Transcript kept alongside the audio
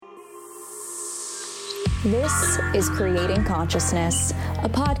This is Creating Consciousness, a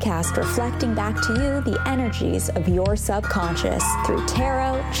podcast reflecting back to you the energies of your subconscious through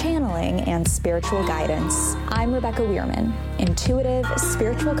tarot, channeling, and spiritual guidance. I'm Rebecca Weirman, intuitive,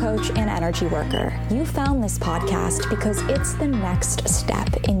 spiritual coach, and energy worker. You found this podcast because it's the next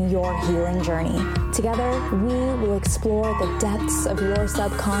step in your healing journey. Together, we will explore the depths of your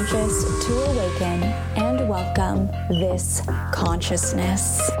subconscious to awaken and welcome this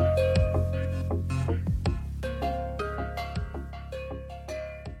consciousness.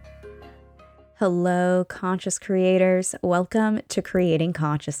 Hello, conscious creators. Welcome to Creating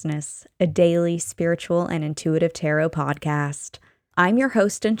Consciousness, a daily spiritual and intuitive tarot podcast. I'm your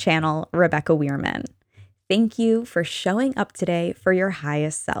host and channel, Rebecca Weirman. Thank you for showing up today for your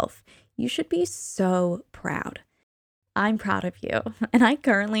highest self. You should be so proud. I'm proud of you, and I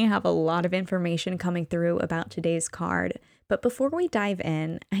currently have a lot of information coming through about today's card. But before we dive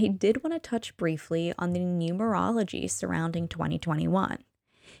in, I did want to touch briefly on the numerology surrounding 2021.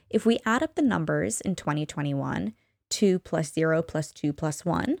 If we add up the numbers in 2021, 2 plus 0 plus 2 plus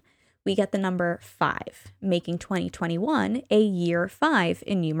 1, we get the number 5, making 2021 a year 5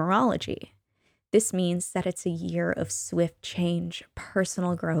 in numerology. This means that it's a year of swift change,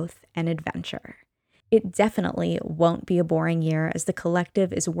 personal growth, and adventure. It definitely won't be a boring year as the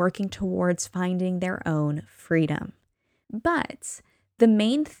collective is working towards finding their own freedom. But the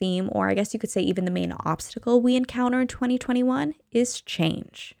main theme, or I guess you could say even the main obstacle we encounter in 2021 is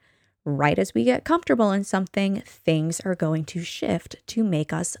change. Right as we get comfortable in something, things are going to shift to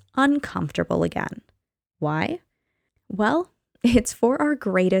make us uncomfortable again. Why? Well, it's for our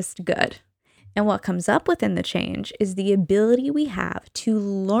greatest good. And what comes up within the change is the ability we have to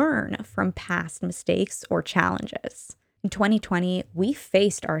learn from past mistakes or challenges. In 2020, we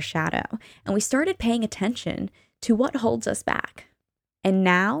faced our shadow and we started paying attention to what holds us back. And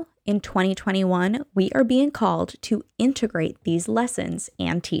now, in 2021, we are being called to integrate these lessons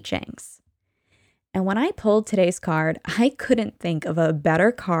and teachings. And when I pulled today's card, I couldn't think of a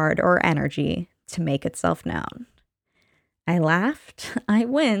better card or energy to make itself known. I laughed, I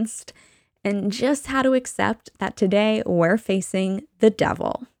winced, and just had to accept that today we're facing the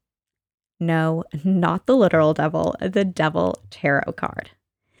devil. No, not the literal devil, the devil tarot card.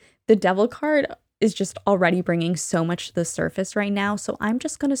 The devil card is just already bringing so much to the surface right now. So I'm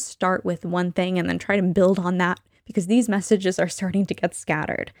just going to start with one thing and then try to build on that because these messages are starting to get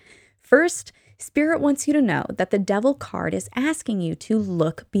scattered. First, Spirit wants you to know that the devil card is asking you to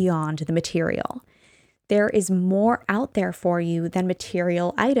look beyond the material. There is more out there for you than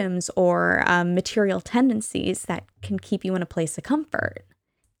material items or material tendencies that can keep you in a place of comfort.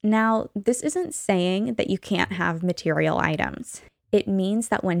 Now, this isn't saying that you can't have material items. It means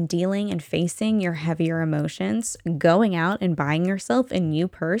that when dealing and facing your heavier emotions, going out and buying yourself a new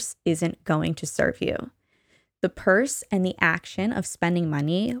purse isn't going to serve you. The purse and the action of spending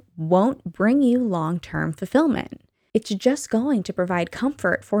money won't bring you long-term fulfillment. It's just going to provide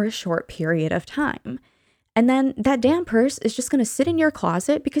comfort for a short period of time. And then that damn purse is just going to sit in your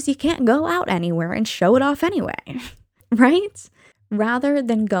closet because you can't go out anywhere and show it off anyway, right? Rather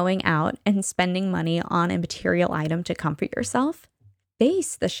than going out and spending money on a material item to comfort yourself,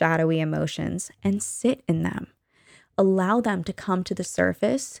 face the shadowy emotions and sit in them. Allow them to come to the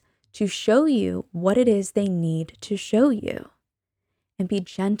surface to show you what it is they need to show you. And be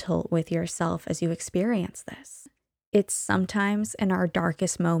gentle with yourself as you experience this. It's sometimes in our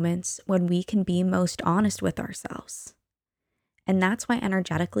darkest moments when we can be most honest with ourselves. And that's why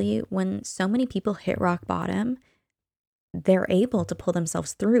energetically, when so many people hit rock bottom, they're able to pull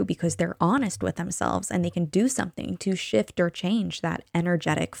themselves through because they're honest with themselves and they can do something to shift or change that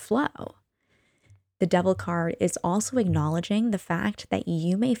energetic flow. The devil card is also acknowledging the fact that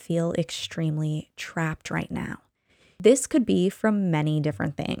you may feel extremely trapped right now. This could be from many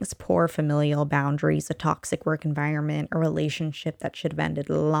different things: poor familial boundaries, a toxic work environment, a relationship that should have ended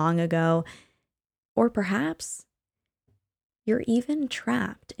long ago, or perhaps you're even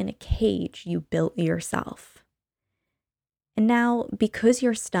trapped in a cage you built yourself. And now, because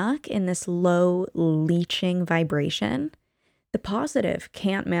you're stuck in this low leeching vibration, the positive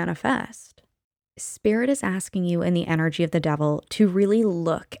can't manifest. Spirit is asking you in the energy of the devil to really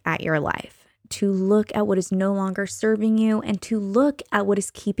look at your life, to look at what is no longer serving you, and to look at what is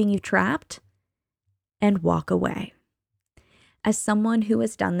keeping you trapped and walk away. As someone who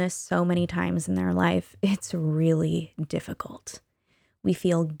has done this so many times in their life, it's really difficult. We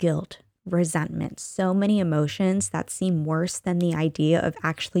feel guilt, resentment, so many emotions that seem worse than the idea of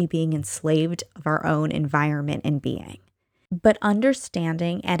actually being enslaved of our own environment and being. But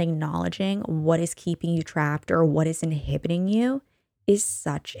understanding and acknowledging what is keeping you trapped or what is inhibiting you is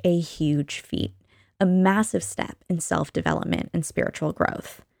such a huge feat. a massive step in self-development and spiritual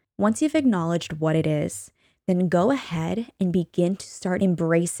growth. Once you've acknowledged what it is, then go ahead and begin to start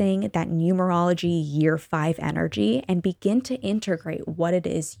embracing that numerology year 5 energy and begin to integrate what it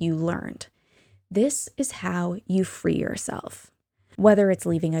is you learned. This is how you free yourself. Whether it's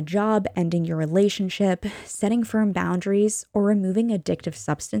leaving a job, ending your relationship, setting firm boundaries, or removing addictive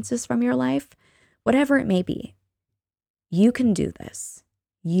substances from your life, whatever it may be, you can do this.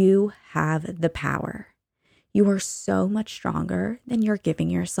 You have the power. You are so much stronger than you're giving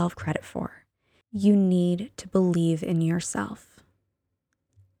yourself credit for. You need to believe in yourself.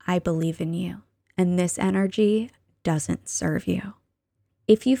 I believe in you, and this energy doesn't serve you.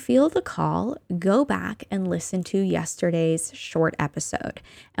 If you feel the call, go back and listen to yesterday's short episode.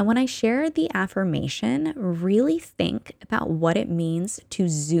 And when I share the affirmation, really think about what it means to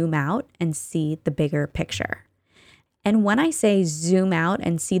zoom out and see the bigger picture. And when I say zoom out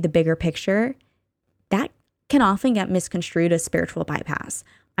and see the bigger picture, that can often get misconstrued as spiritual bypass.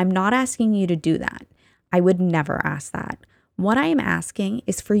 I'm not asking you to do that. I would never ask that. What I am asking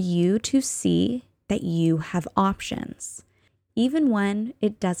is for you to see that you have options, even when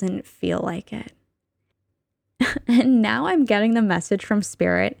it doesn't feel like it. And now I'm getting the message from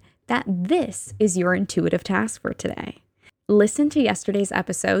Spirit that this is your intuitive task for today. Listen to yesterday's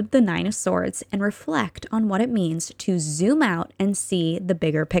episode, The 9 of Swords, and reflect on what it means to zoom out and see the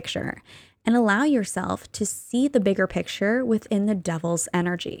bigger picture, and allow yourself to see the bigger picture within the Devil's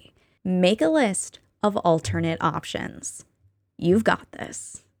energy. Make a list of alternate options. You've got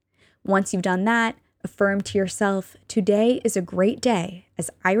this. Once you've done that, affirm to yourself, today is a great day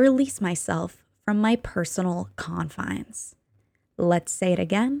as I release myself from my personal confines. Let's say it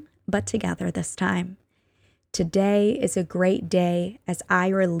again, but together this time. Today is a great day as I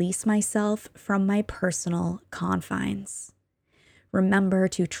release myself from my personal confines. Remember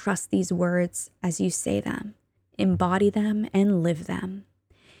to trust these words as you say them, embody them, and live them.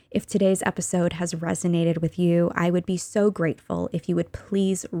 If today's episode has resonated with you, I would be so grateful if you would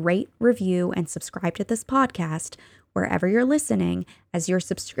please rate, review, and subscribe to this podcast wherever you're listening, as your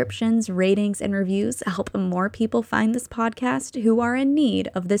subscriptions, ratings, and reviews help more people find this podcast who are in need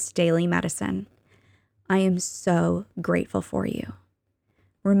of this daily medicine. I am so grateful for you.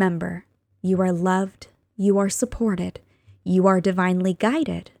 Remember, you are loved, you are supported, you are divinely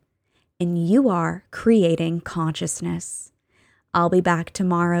guided, and you are creating consciousness. I'll be back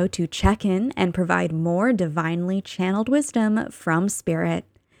tomorrow to check in and provide more divinely channeled wisdom from Spirit.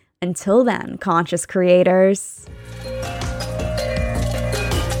 Until then, conscious creators.